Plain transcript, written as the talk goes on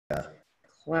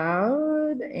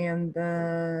Cloud, and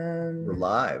then We're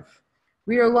live.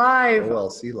 We are live.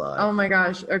 OLC live. Oh my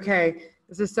gosh. Okay.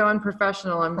 This is so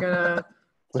unprofessional. I'm going to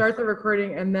start the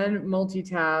recording and then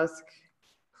multitask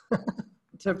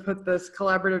to put this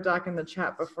collaborative doc in the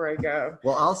chat before I go.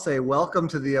 Well, I'll say welcome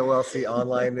to the OLC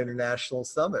Online International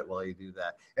Summit while you do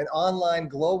that. An online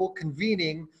global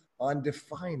convening on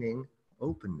defining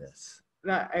openness.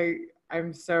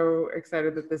 I'm so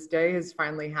excited that this day is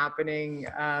finally happening.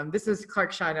 This is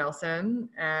Clark Shaw Nelson,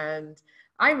 and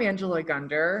I'm Angela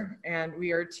Gunder, and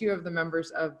we are two of the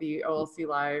members of the OLC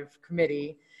Live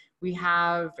committee. We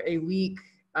have a week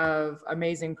of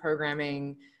amazing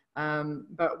programming,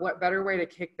 but what better way to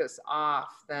kick this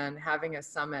off than having a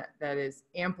summit that is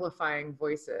amplifying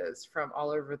voices from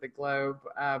all over the globe.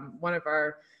 One of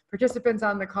our participants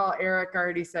on the call, Eric,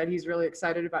 already said he's really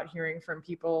excited about hearing from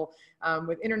people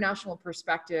with international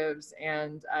perspectives,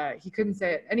 and he couldn't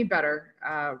say it any better.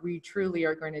 We truly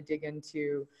are going to dig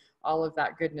into all of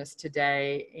that goodness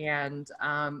today, and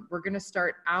we're going to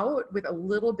start out with a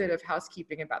little bit of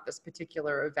housekeeping about this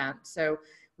particular event. So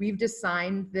we've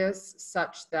designed this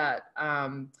such that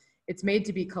it's made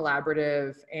to be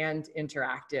collaborative and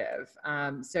interactive.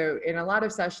 So in a lot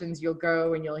of sessions, you'll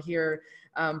go and you'll hear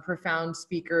profound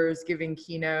speakers giving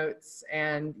keynotes,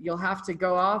 and you'll have to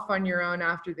go off on your own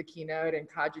after the keynote and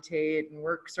cogitate and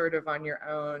work sort of on your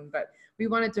own. But we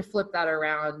wanted to flip that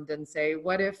around and say,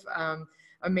 what if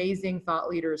amazing thought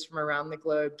leaders from around the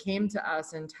globe came to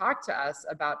us and talked to us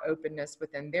about openness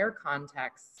within their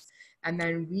contexts, and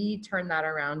then we turn that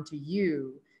around to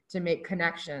you to make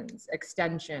connections,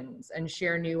 extensions, and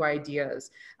share new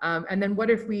ideas. And then what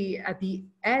if we, at the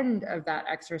end of that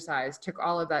exercise, took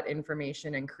all of that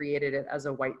information and created it as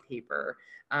a white paper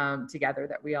together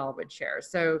that we all would share.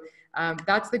 So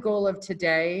that's the goal of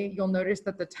today. You'll notice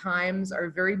that the times are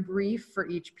very brief for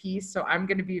each piece. So I'm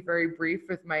gonna be very brief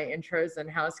with my intros and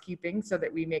housekeeping so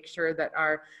that we make sure that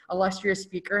our illustrious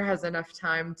speaker has enough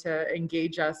time to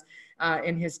engage us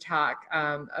in his talk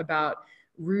about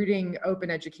rooting open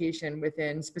education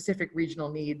within specific regional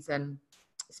needs and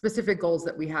specific goals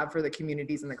that we have for the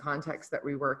communities and the context that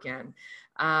we work in.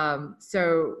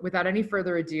 So without any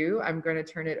further ado, I'm going to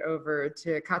turn it over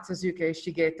to Katsuke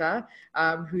Shigeta,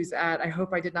 who's I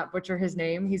hope I did not butcher his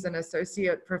name. He's an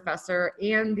associate professor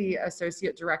and the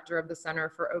associate director of the Center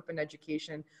for Open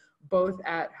Education, both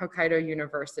at Hokkaido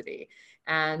University.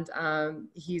 And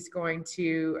he's going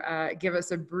to give us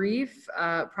a brief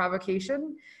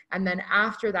provocation. And then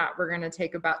after that, we're going to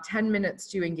take about 10 minutes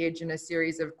to engage in a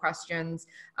series of questions.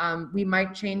 We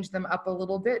might change them up a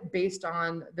little bit based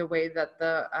on the way that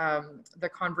the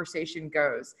conversation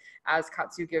goes as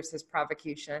Katsu gives his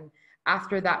provocation.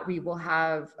 After that, we will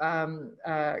have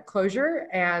closure,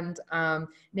 and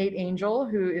Nate Angel,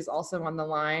 who is also on the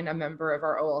line, a member of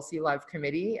our OLC Live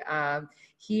committee,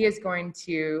 he is going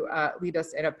to lead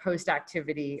us in a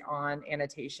post-activity on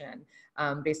annotation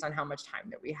based on how much time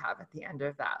that we have at the end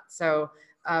of that. So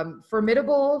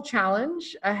formidable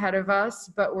challenge ahead of us,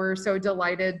 but we're so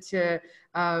delighted to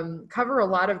cover a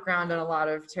lot of ground and a lot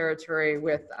of territory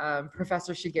with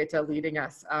Professor Shigeta leading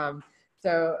us.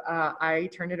 So I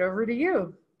turn it over to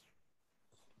you.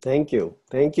 Thank you.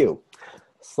 Thank you.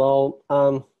 So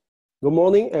good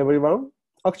morning, everyone.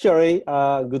 Actually,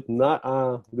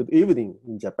 good evening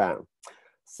in Japan.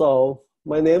 So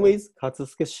my name is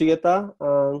Katsuke Shigeta.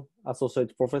 I'm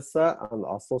Associate Professor and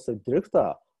Associate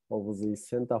Director of the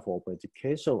Center for Open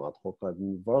Education at Hokkaido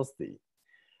University.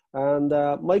 And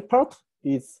my part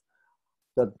is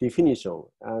the definition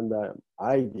and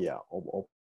idea of open.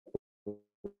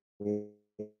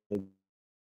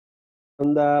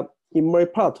 And in my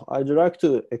part, I'd like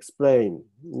to explain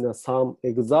some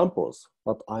examples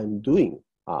that I'm doing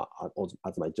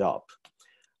as my job.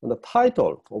 And the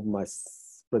title of my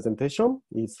presentation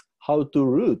is How to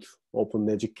Root Open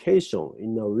Education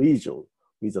in a Region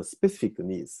with a Specific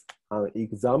Needs, an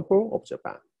example of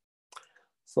Japan.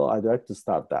 So I'd like to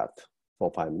start that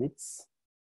for 5 minutes.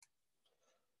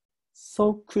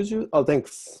 So could you,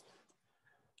 thanks.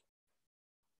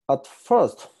 At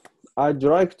first, I'd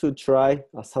like to try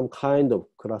some kind of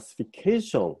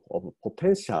classification of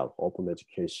potential open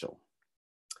education.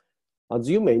 As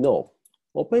you may know,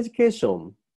 open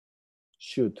education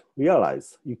should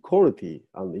realize equality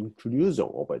and inclusion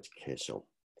of education.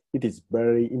 It is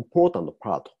very important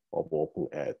part of open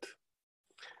ed.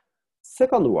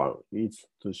 Second one is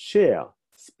to share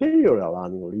superior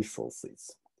learning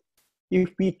resources. If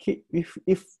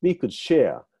we could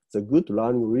share the good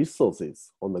learning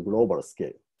resources on the global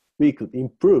scale, we could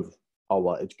improve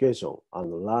our education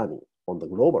and learning on the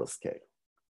global scale.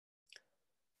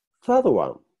 Third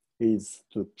one is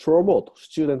to promote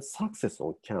student success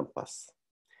on campus.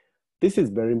 This is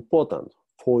very important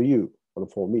for you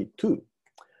and for me too.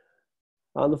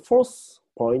 And the fourth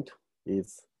point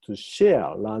is to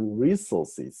share learning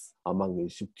resources among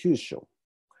institutions.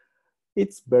 It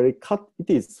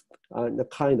is a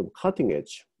kind of cutting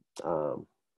edge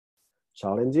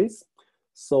challenges.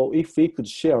 So if we could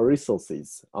share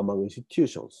resources among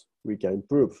institutions, we can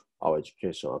improve our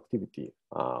education activity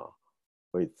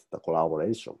with the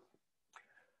collaboration.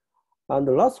 And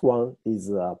the last one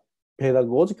is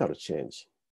pedagogical change.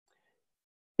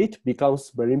 It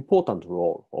becomes very important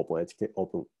role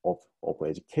of open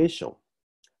education.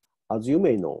 As you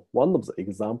may know, one of the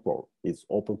examples is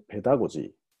open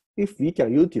pedagogy. If we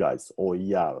can utilize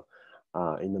OER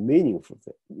in a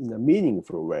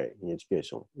meaningful way in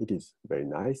education, it is very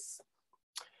nice.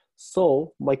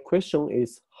 So my question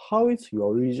is, how is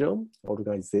your region,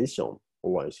 organization,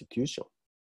 or institution?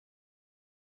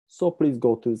 So please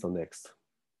go to the next.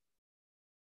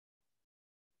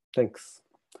 Thanks.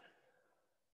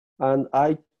 And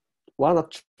I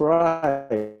want to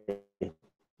try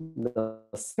the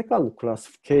second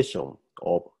classification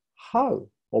of how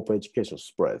open education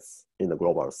spreads in a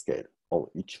global scale on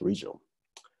each region.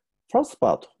 First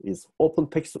part is open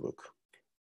textbook.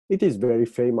 It is very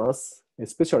famous,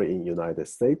 especially in United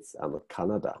States and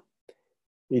Canada.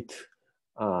 It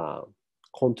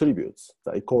contributes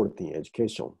the equality in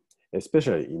education,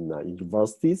 especially in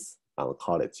universities and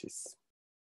colleges.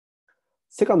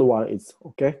 Second one is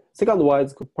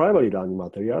primary learning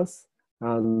materials,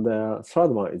 and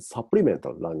third one is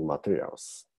supplemental learning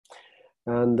materials.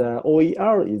 And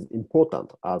OER is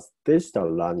important as digital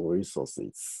learning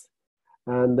resources.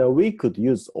 And we could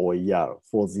use OER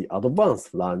for the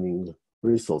advanced learning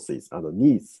resources and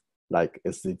needs like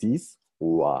SDGs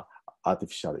or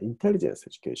artificial intelligence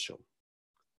education.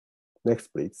 Next,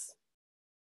 please.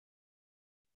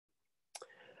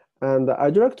 And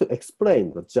I'd like to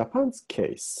explain the Japan's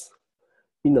case.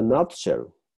 In a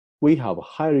nutshell, we have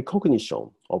high recognition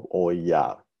of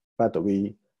OER, but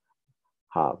we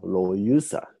have low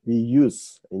usage. We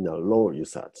use in a low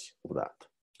usage of that.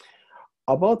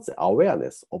 About the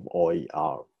awareness of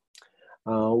OER,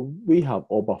 we have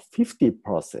over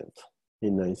 50%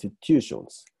 in the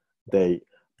institutions. They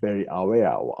very aware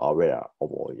of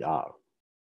OER.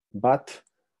 But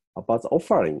about the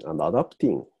offering and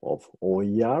adapting of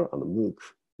OER and MOOC,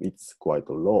 it's quite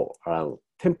low, around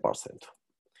 10%.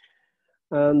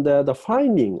 And the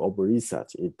finding of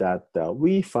research is that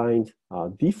we find a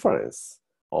difference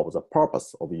of the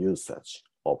purpose of usage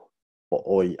of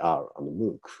OER and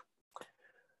MOOC.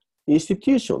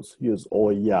 Institutions use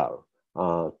OER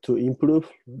to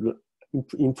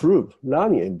improve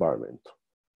learning environment.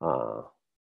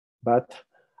 But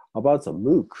about the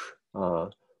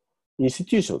MOOC,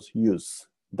 institutions use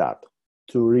that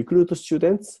to recruit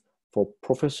students for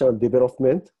professional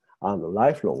development and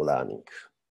lifelong learning.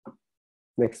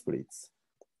 Next, please.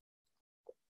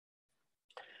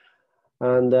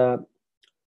 And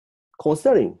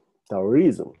considering the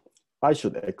reason, I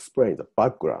should explain the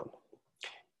background.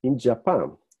 In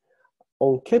Japan,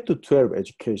 on K-12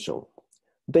 education,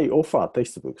 they offer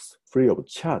textbooks free of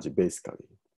charge, basically.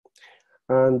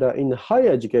 And in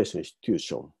higher education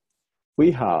institution,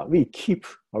 we keep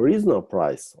a reasonable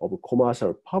price of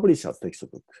commercial publishers'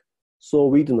 textbook, so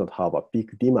we do not have a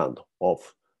big demand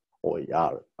of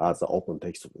OER as an open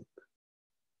textbook.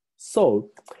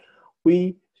 So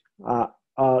we are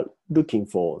looking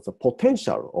for the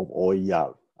potential of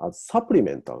OER as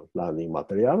supplemental learning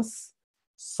materials.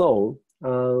 So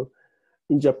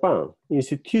in Japan,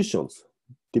 institutions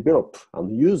develop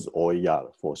and use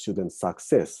OER for student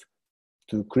success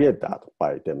to create that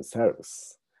by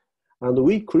themselves. And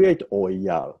we create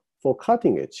OER for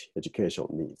cutting-edge education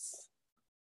needs.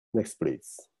 Next,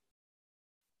 please.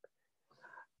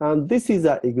 And this is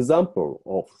an example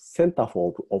of Center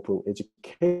for Open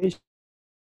Education,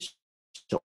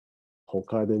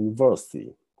 Hokkaido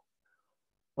University.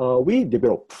 We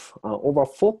develop over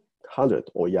 400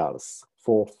 OERs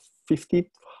for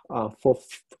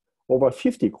over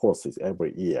 50 courses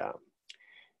every year.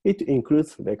 It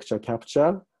includes lecture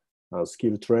capture,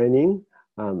 skill training,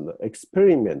 and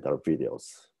experimental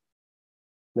videos.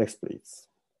 Next, please.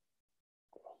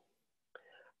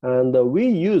 And we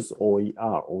use OER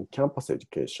on campus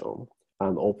education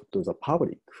and open to the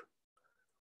public.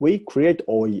 We create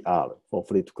OER for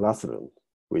flipped classroom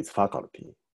with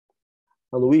faculty.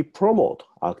 And we promote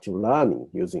active learning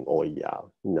using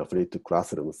OER in a flipped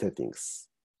classroom settings.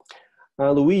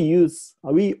 And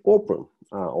we open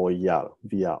OER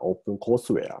via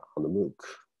OpenCourseWare and MOOC.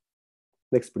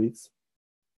 Next, please.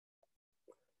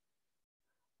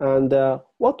 And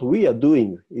what we are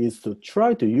doing is to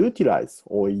try to utilize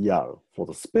OER for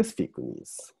the specific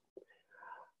needs.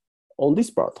 On this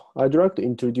part, I'd like to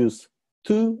introduce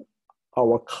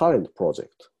our current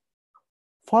project.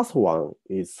 First one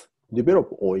is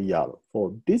develop OER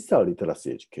for digital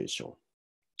literacy education.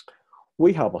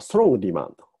 We have a strong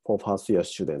demand for first-year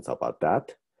students about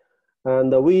that.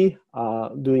 And we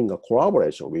are doing a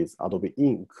collaboration with Adobe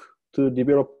Inc. to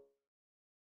develop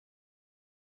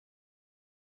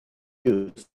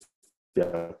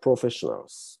their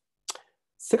professionals.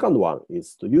 Second one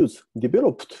is to use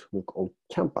developed MOOC on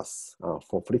campus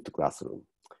for flipped classroom.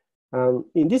 And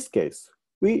in this case,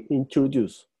 we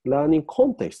introduce learning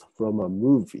context from a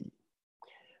movie.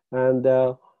 And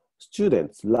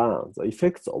students learn the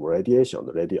effects of radiation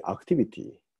and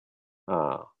radioactivity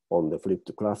on the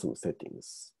flipped classroom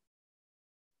settings.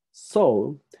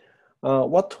 So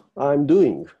what I'm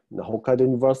doing in Hokkaido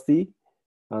University,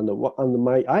 and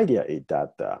my idea is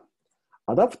that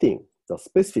adapting the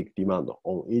specific demand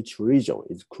on each region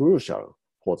is crucial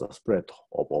for the spread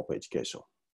of open education.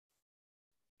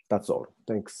 That's all.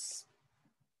 Thanks.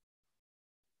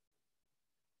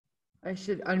 I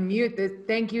should unmute this.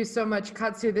 Thank you so much,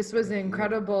 Katsu. This was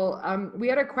incredible. We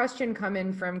had a question come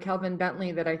in from Kelvin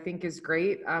Bentley that I think is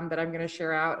great, that I'm going to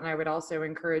share out. And I would also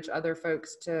encourage other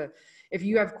folks to, if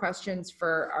you have questions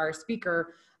for our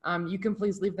speaker, you can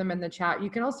please leave them in the chat. You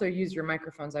can also use your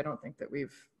microphones. I don't think that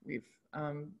we've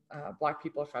blocked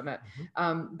people from it.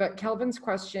 But Kelvin's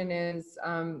question is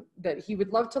that he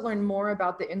would love to learn more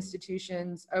about the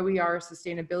institution's OER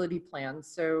sustainability plans.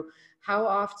 So how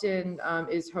often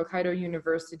is Hokkaido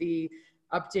University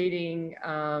updating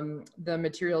the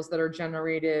materials that are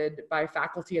generated by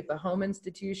faculty at the home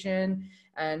institution?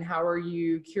 And how are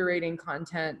you curating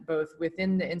content both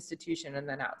within the institution and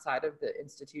then outside of the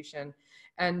institution?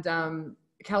 And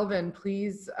Kelvin,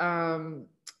 please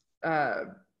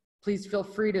please feel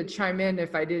free to chime in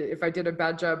if I did a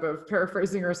bad job of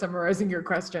paraphrasing or summarizing your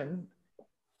question.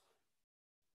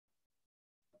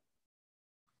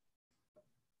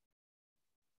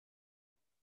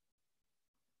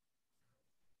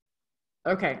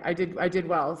 Okay, I did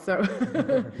well. So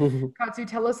Katsu,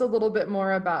 tell us a little bit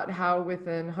more about how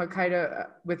within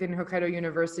Hokkaido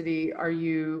University are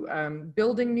you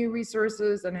building new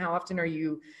resources, and how often are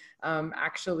you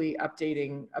actually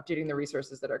updating the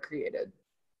resources that are created?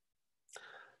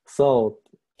 So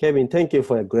Kevin, thank you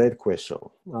for a great question.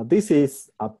 This is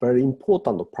a very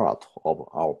important part of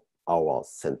our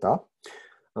center.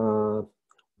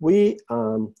 We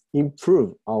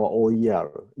improve our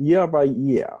OER year by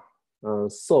year.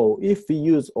 So if we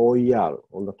use OER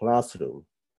on the classroom,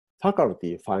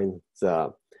 faculty find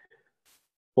the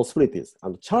possibilities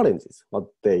and challenges what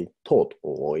they taught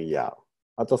on OER.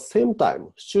 At the same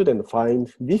time, students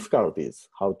find difficulties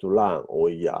how to learn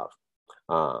OER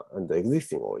and the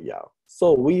existing OER.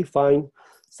 So we find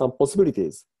some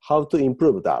possibilities how to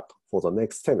improve that for the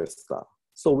next semester.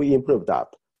 So we improve that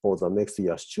for the next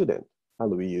year student,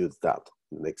 and we use that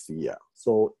next year.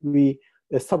 So we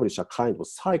establish a kind of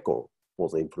cycle for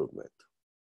the improvement.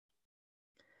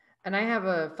 And I have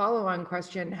a follow-on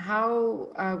question. How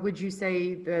would you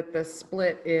say that the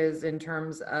split is in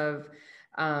terms of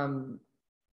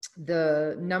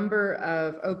the number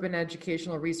of open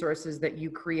educational resources that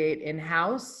you create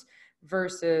in-house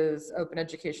versus open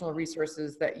educational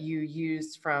resources that you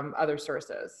use from other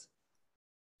sources?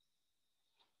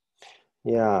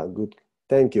 Yeah, good.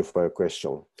 Thank you for your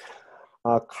question.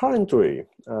 Currently,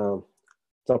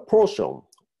 the portion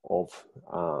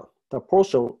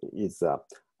is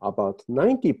about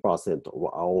 90% of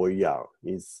our OER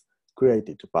is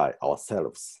created by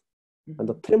ourselves, and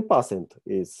the 10%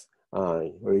 is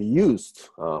used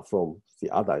from the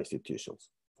other institutions.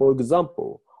 For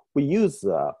example, we use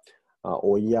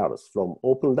OERs from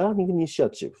Open Learning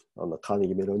Initiative on the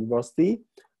Carnegie Mellon University,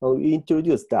 and we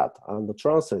introduce that and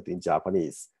translate in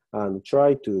Japanese and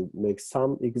try to make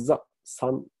some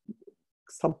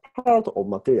part of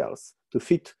materials to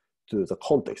fit to the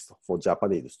context for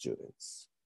Japanese students.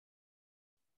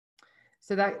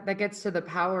 So that gets to the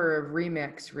power of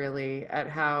remix, really, at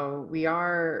how we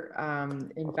are,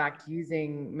 in fact,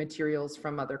 using materials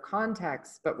from other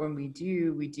contexts. But when we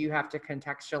do have to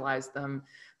contextualize them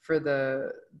for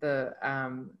the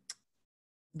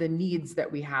needs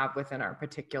that we have within our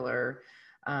particular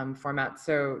format.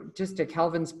 So just to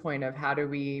Kelvin's point of how do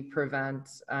we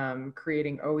prevent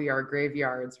creating OER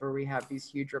graveyards where we have these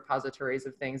huge repositories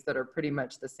of things that are pretty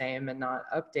much the same and not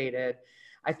updated.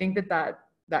 I think that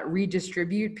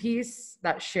redistribute piece,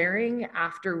 that sharing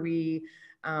after we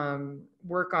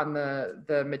work on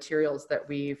the materials that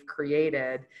we've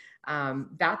created,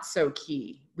 that's so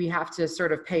key. We have to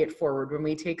sort of pay it forward. When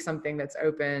we take something that's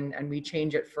open and we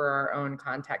change it for our own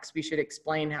context, we should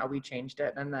explain how we changed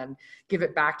it and then give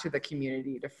it back to the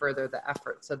community to further the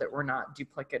effort so that we're not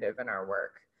duplicative in our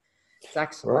work. It's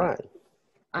excellent. Right.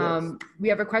 Yes. We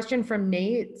have a question from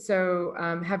Nate. So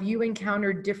have you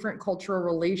encountered different cultural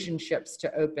relationships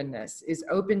to openness? Is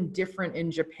open different in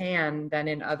Japan than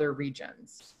in other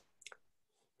regions?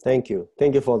 Thank you.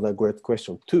 Thank you for the great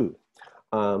question too.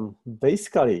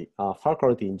 Basically,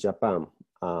 faculty in Japan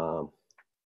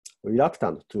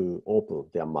reluctant to open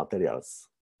their materials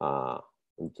to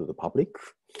the public.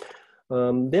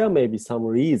 There may be some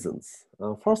reasons.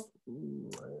 First,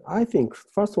 I think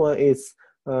first one is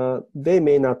they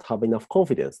may not have enough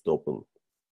confidence to open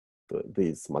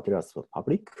these materials to the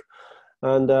public.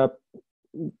 And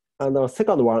the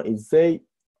second one is they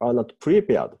are not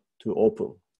prepared to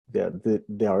open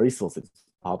their resources to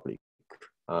the public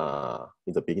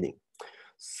in the beginning.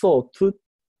 So to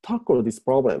tackle these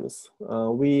problems,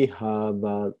 we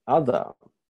have other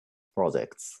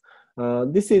projects.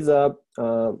 This is a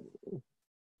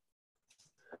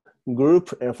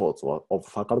group efforts of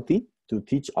faculty to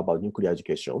teach about nuclear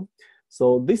education.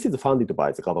 So this is funded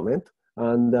by the government,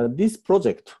 and this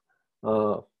project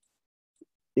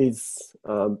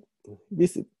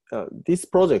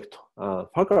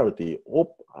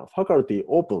faculty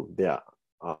open their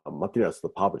materials to the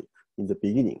public in the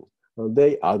beginning.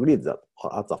 They agreed that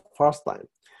at the first time.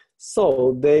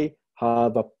 So they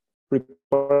have a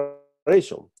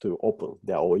preparation to open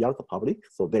their OER to the public,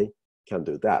 so they can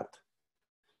do that.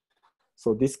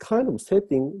 So this kind of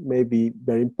setting may be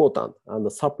very important, and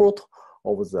the support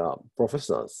of the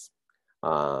professionals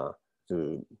to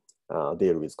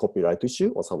deal with copyright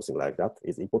issue or something like that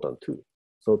is important too.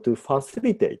 So to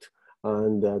facilitate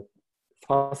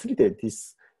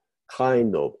this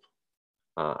kind of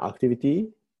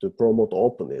activity to promote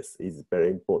openness is very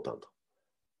important.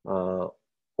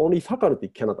 Only faculty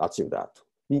cannot achieve that.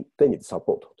 They need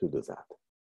support to do that.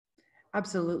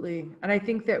 Absolutely. And I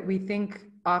think that we think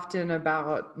often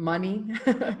about money,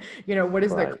 what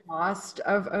is the cost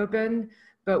of open?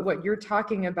 But what you're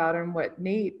talking about and what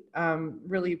Nate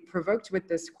really provoked with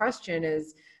this question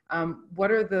is,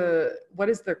 what is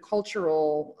the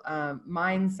cultural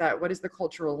mindset? What is the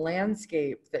cultural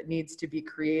landscape that needs to be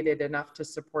created enough to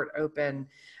support open?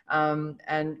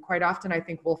 And quite often, I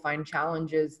think we'll find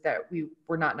challenges that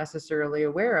we're not necessarily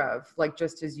aware of, like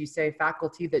just as you say,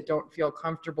 faculty that don't feel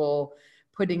comfortable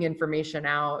putting information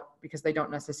out because they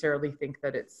don't necessarily think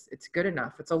that it's good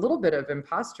enough. It's a little bit of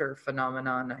imposter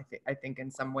phenomenon, I think in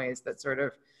some ways, that sort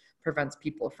of prevents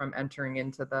people from entering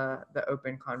into the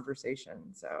open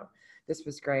conversation. So this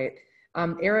was great.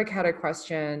 Eric had a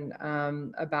question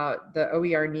about the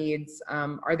OER needs.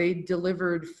 Are they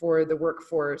delivered for the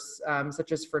workforce,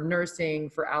 such as for nursing,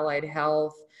 for allied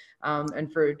health,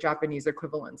 and for Japanese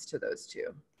equivalents to those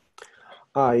two?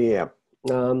 Yeah.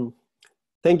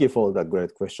 Thank you for that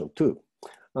great question too.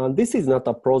 This is not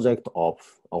a project of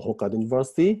Hokkaido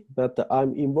University, but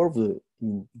I'm involved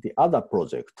in the other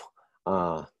project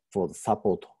for the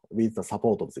support, with the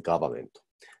support of the government.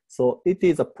 So it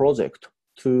is a project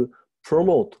to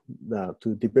promote,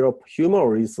 to develop human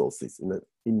resources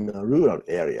in rural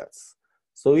areas.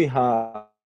 So they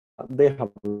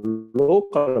have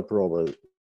local programs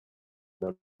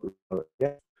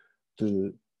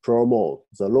to promote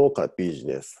the local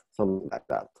business, something like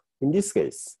that. In this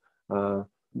case,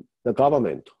 the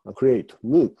government create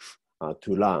MOOC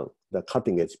to learn the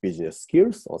cutting edge business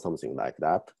skills or something like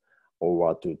that,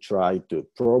 or to try to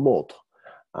promote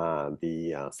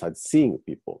the sightseeing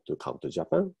people to come to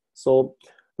Japan. So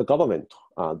the government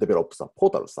develops a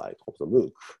portal site of the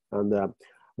MOOC, and the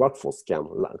workforce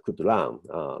could learn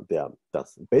their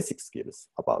basic skills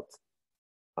about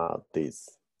these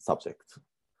subjects.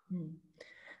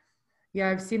 Yeah,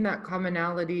 I've seen that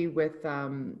commonality with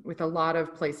a lot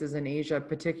of places in Asia,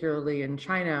 particularly in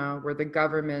China, where the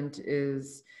government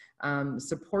is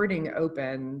supporting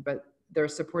open, but they're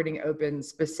supporting open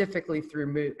specifically through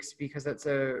MOOCs because it's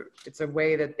a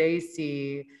way that they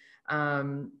see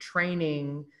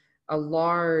training a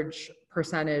large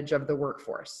percentage of the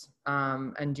workforce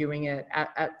and doing it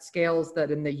at scales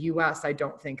that in the US I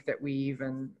don't think that we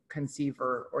even conceive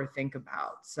or think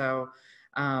about. So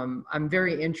I'm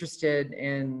very interested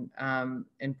in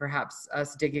perhaps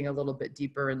us digging a little bit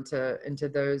deeper into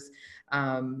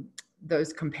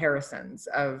those comparisons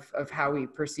of how we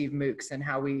perceive MOOCs and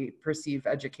how we perceive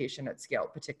education at scale,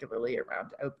 particularly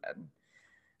around open.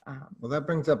 Well, that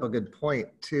brings up a good point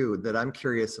too, that I'm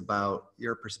curious about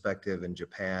your perspective in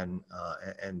Japan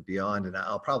and beyond. And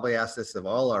I'll probably ask this of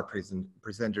all our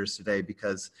presenters today,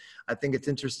 because I think it's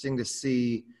interesting to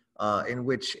see in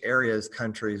which areas,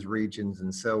 countries, regions,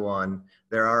 and so on,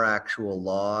 there are actual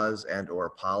laws and or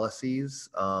policies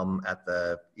at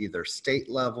the either state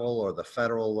level or the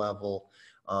federal level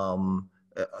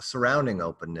surrounding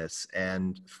openness.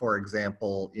 And for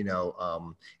example,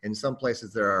 in some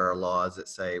places there are laws that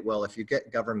say, well, if you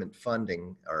get government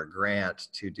funding or a grant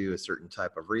to do a certain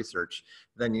type of research,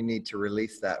 then you need to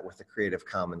release that with a Creative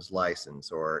Commons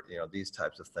license, or these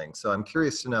types of things. So I'm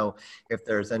curious to know if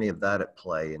there's any of that at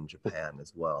play in Japan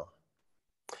as well.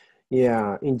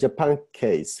 Yeah, in Japan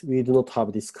case, we do not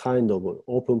have this kind of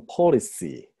open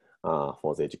policy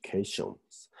for the education.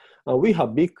 We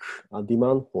have big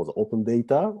demand for the open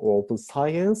data or open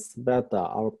science, but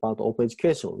our part of open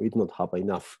education, we do not have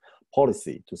enough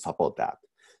policy to support that.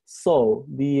 So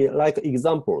like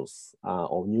examples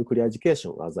of nuclear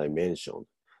education, as I mentioned.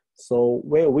 So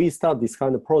when we start this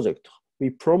kind of project, we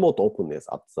promote openness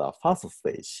at the first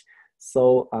stage.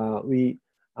 So we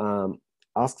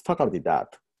ask faculty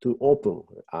that to open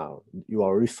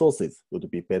your resources would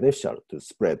be beneficial to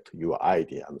spread your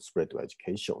idea and spread your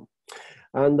education.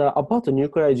 And about the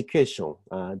nuclear education,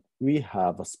 we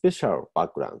have a special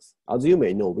backgrounds. As you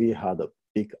may know, we had a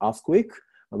big earthquake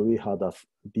and we had a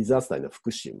disaster in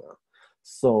Fukushima.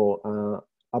 So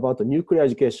about the nuclear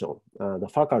education, the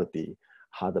faculty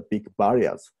had a big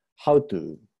barriers how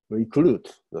to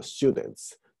recruit the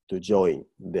students to join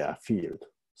their field.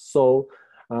 So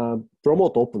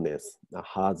promote openness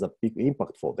has a big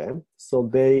impact for them. So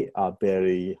they are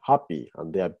very happy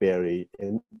and they are very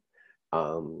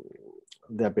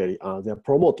they're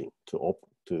promoting to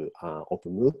open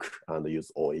MOOC and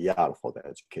use OER for the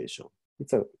education.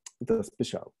 It's a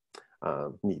special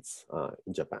needs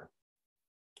in Japan.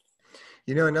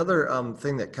 Another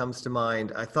thing that comes to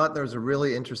mind, I thought there was a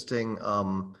really interesting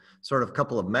sort of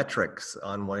couple of metrics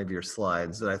on one of your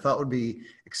slides that I thought would be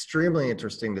extremely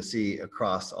interesting to see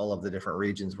across all of the different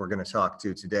regions we're going to talk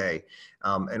to today.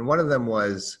 And one of them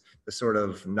was the sort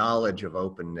of knowledge of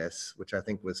openness, which I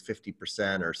think was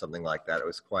 50% or something like that. It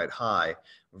was quite high,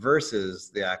 versus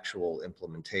the actual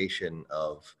implementation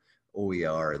of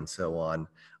OER and so on.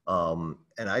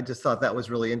 And I just thought that was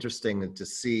really interesting to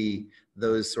see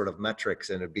those sort of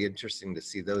metrics, and it'd be interesting to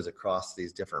see those across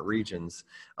these different regions.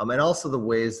 And also the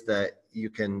ways that you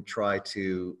can try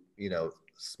to,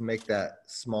 make that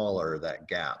smaller, that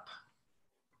gap.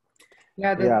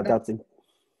 Yeah,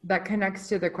 that connects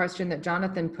to the question that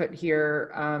Jonathan put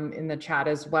here in the chat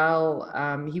as well.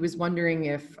 He was wondering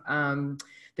if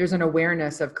there's an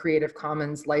awareness of Creative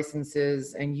Commons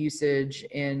licenses and usage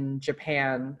in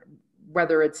Japan,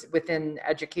 whether it's within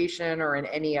education or in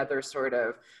any other sort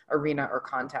of arena or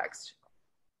context.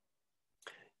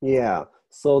 Yeah,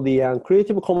 so the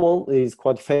Creative Commons is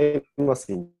quite famous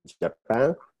in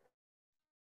Japan.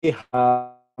 We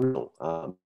have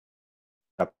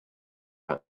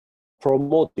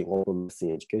promoting openness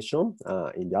in education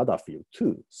in the other field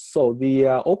too. So the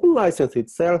open license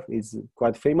itself is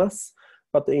quite famous,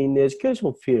 but in the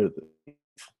education field,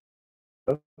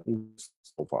 so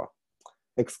far,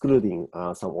 excluding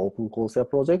some open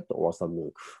concept project or some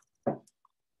MOOC.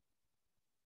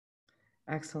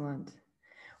 Excellent.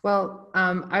 Well,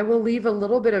 I will leave a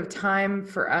little bit of time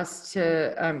for us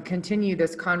to continue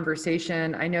this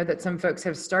conversation. I know that some folks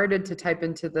have started to type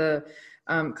into the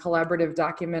collaborative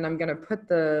document. I'm going to put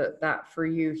that for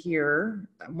you here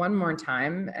one more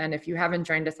time. And if you haven't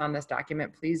joined us on this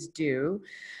document, please do.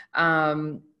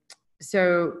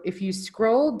 So if you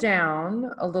scroll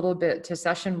down a little bit to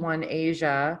session 1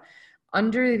 Asia,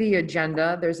 under the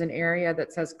agenda, there's an area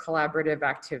that says collaborative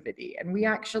activity. And we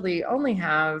actually only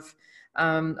have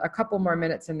a couple more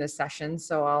minutes in this session,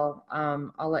 so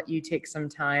I'll let you take some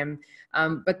time.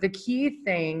 But the key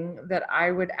thing that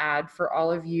I would add for all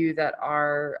of you that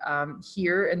are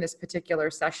here in this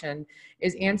particular session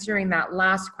is answering that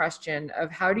last question of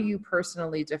how do you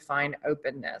personally define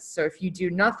openness? So if you do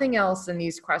nothing else in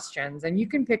these questions, and you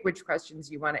can pick which questions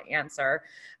you want to answer,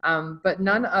 but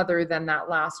none other than that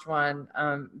last one,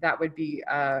 that would be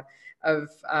of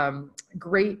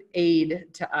great aid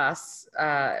to us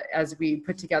as we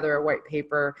put together a white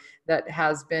paper that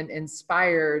has been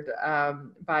inspired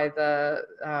by the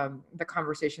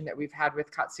conversation that we've had with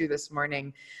Katsu this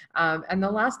morning. And the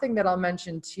last thing that I'll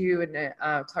mention too, and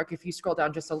Clark, if you scroll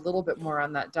down just a little bit more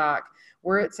on that doc,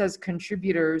 where it says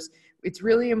contributors, it's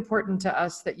really important to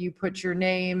us that you put your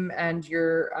name and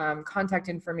your contact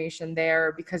information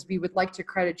there, because we would like to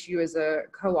credit you as a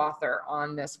co-author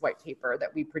on this white paper that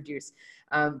we produce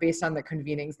based on the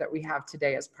convenings that we have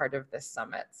today as part of this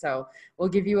summit. So we'll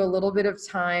give you a little bit of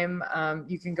time.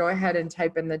 You can go ahead and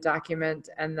type in the document,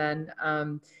 and then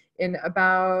in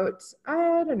about,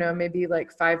 I don't know, maybe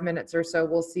like 5 minutes or so,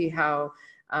 we'll see how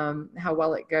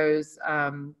well it goes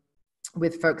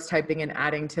with folks typing and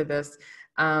adding to this.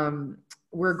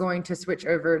 We're going to switch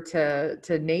over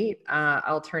to Nate.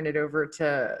 I'll turn it over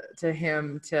to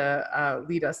him to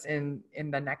lead us in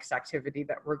the next activity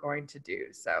that we're going to do.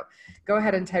 So go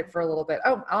ahead and type for a little bit.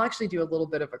 Oh, I'll actually do a little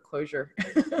bit of a closure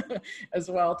as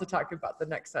well to talk about the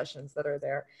next sessions that are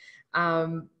there.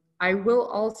 I will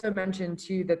also mention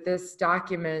too that this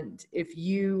document, if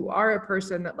you are a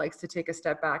person that likes to take a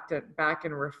step back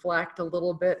and reflect a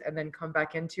little bit and then come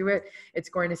back into it, it's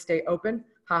going to stay open.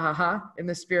 Ha ha ha. In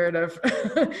the spirit of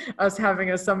us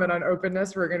having a summit on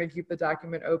openness, we're going to keep the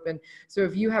document open. So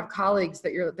if you have colleagues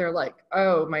that they're like,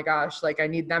 oh my gosh, like I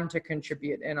need them to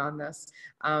contribute in on this,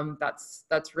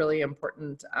 that's really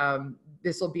important.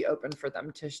 This will be open for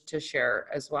them to share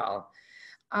as well.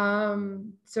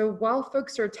 So while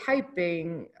folks are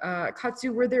typing,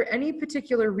 Katsu, were there any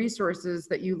particular resources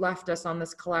that you left us on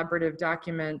this collaborative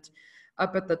document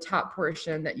up at the top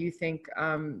portion that you think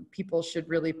people should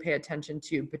really pay attention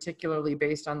to, particularly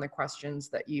based on the questions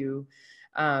that you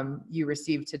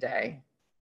received today?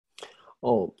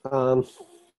 Oh,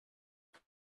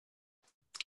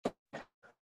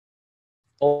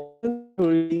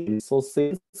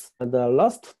 resources, and the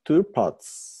last two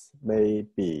parts may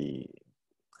be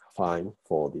fine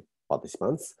for the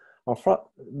participants.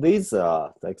 These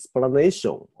are the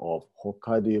explanation of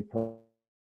Hokkaido.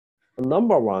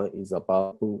 Number one is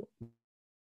about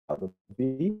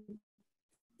B.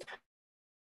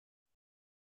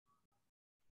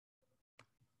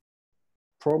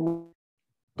 From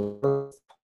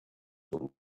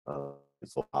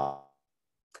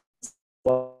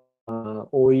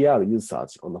OER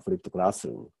usage on the flipped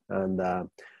classroom, and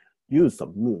use of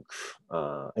MOOC,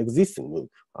 existing MOOC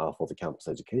for the campus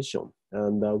education.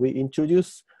 And we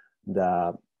introduce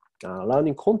the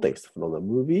learning context from the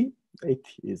movie. It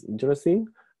is interesting.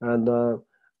 And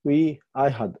I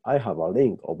have a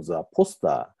link of the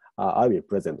poster I will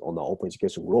present on the Open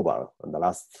Education Global on the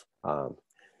last,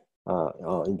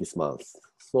 in this month.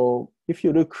 So if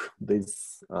you look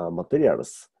these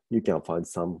materials, you can find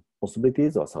some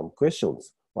possibilities or some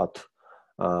questions what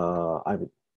I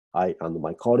and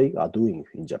my colleague are doing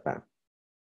in Japan.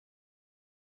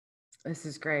 This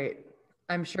is great.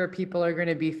 I'm sure people are going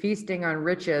to be feasting on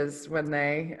riches when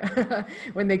they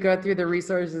when they go through the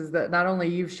resources that not only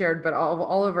you've shared, but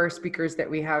all of our speakers that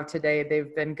we have today.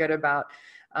 They've been good about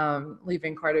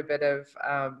leaving quite a bit of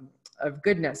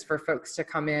goodness for folks to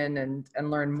come in and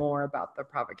learn more about the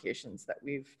provocations that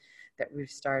we've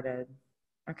started.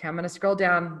 Okay, I'm going to scroll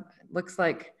down. It looks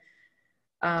like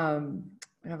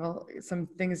we have some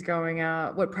things going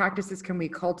out. What practices can we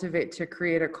cultivate to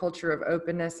create a culture of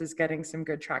openness is getting some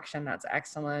good traction. That's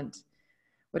excellent.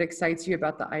 What excites you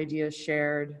about the ideas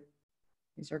shared?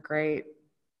 These are great.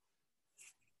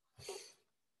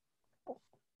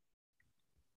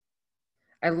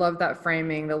 I love that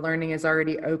framing. The learning is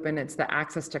already open. It's the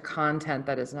access to content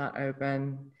that is not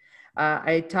open.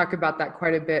 I talk about that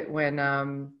quite a bit when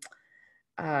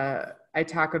I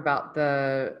talk about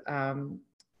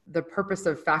the purpose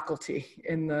of faculty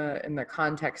in the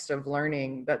context of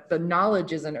learning, that the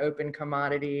knowledge is an open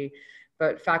commodity,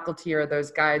 but faculty are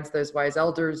those guides, those wise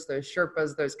elders, those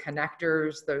Sherpas, those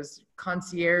connectors, those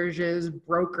concierges,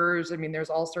 brokers. I mean, there's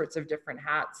all sorts of different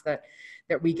hats that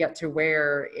we get to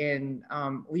wear in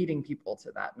leading people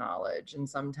to that knowledge. And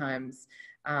sometimes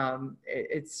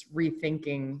it's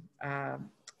rethinking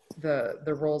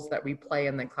the roles that we play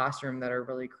in the classroom that are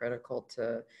really critical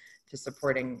to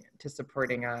supporting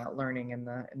learning in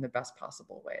the best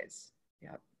possible ways.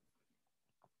 Yeah.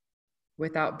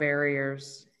 Without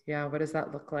barriers. Yeah. What does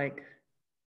that look like?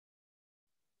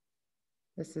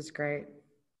 This is great.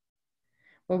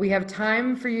 Well, we have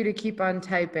time for you to keep on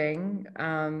typing.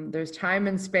 There's time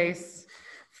and space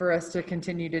for us to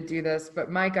continue to do this, but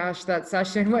my gosh, that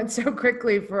session went so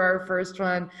quickly for our first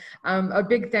one. A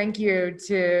big thank you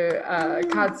to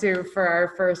Katsu for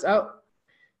our first,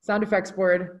 sound effects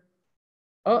board.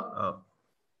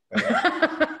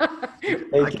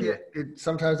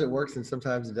 Sometimes it works and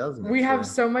sometimes it doesn't. We have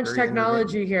so much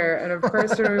technology here, and of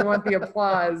course when we want the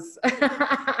applause,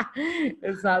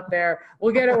 it's not there.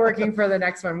 We'll get it working for the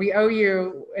next one. We owe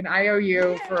you an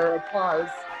IOU for applause.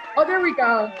 Oh, there we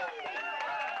go.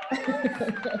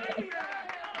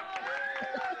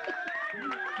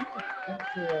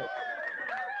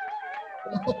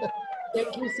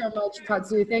 Thank you so much,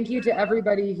 Katsu. Thank you to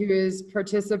everybody who is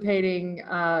participating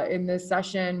in this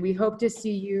session. We hope to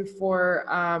see you for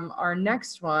our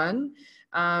next one.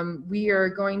 We are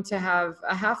going to have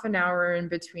a half an hour in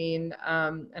between,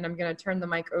 and I'm going to turn the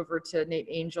mic over to Nate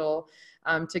Angel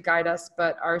to guide us.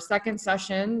 But our second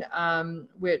session,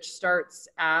 which starts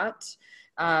at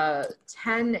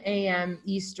 10 a.m.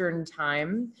 Eastern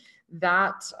Time,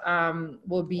 that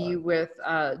will be with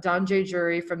Don J.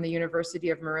 Jury from the University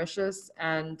of Mauritius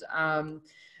and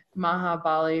Maha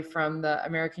Bali from the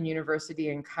American University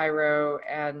in Cairo,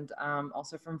 and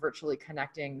also from Virtually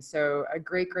Connecting. So a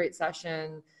great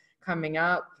session coming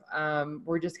up.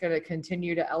 We're just going to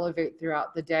continue to elevate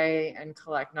throughout the day and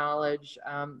collect knowledge,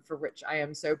 for which I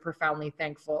am so profoundly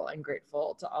thankful and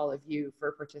grateful to all of you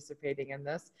for participating in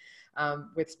this,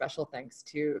 with special thanks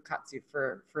to Katsu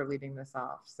for leading this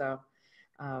off. So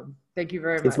thank you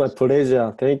very much. It's my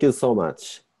pleasure. Thank you so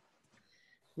much.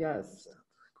 Yes.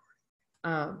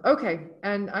 Okay,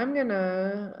 and I'm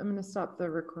gonna stop the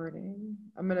recording.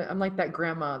 I'm like that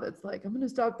grandma that's like, I'm gonna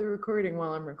stop the recording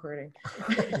while I'm recording.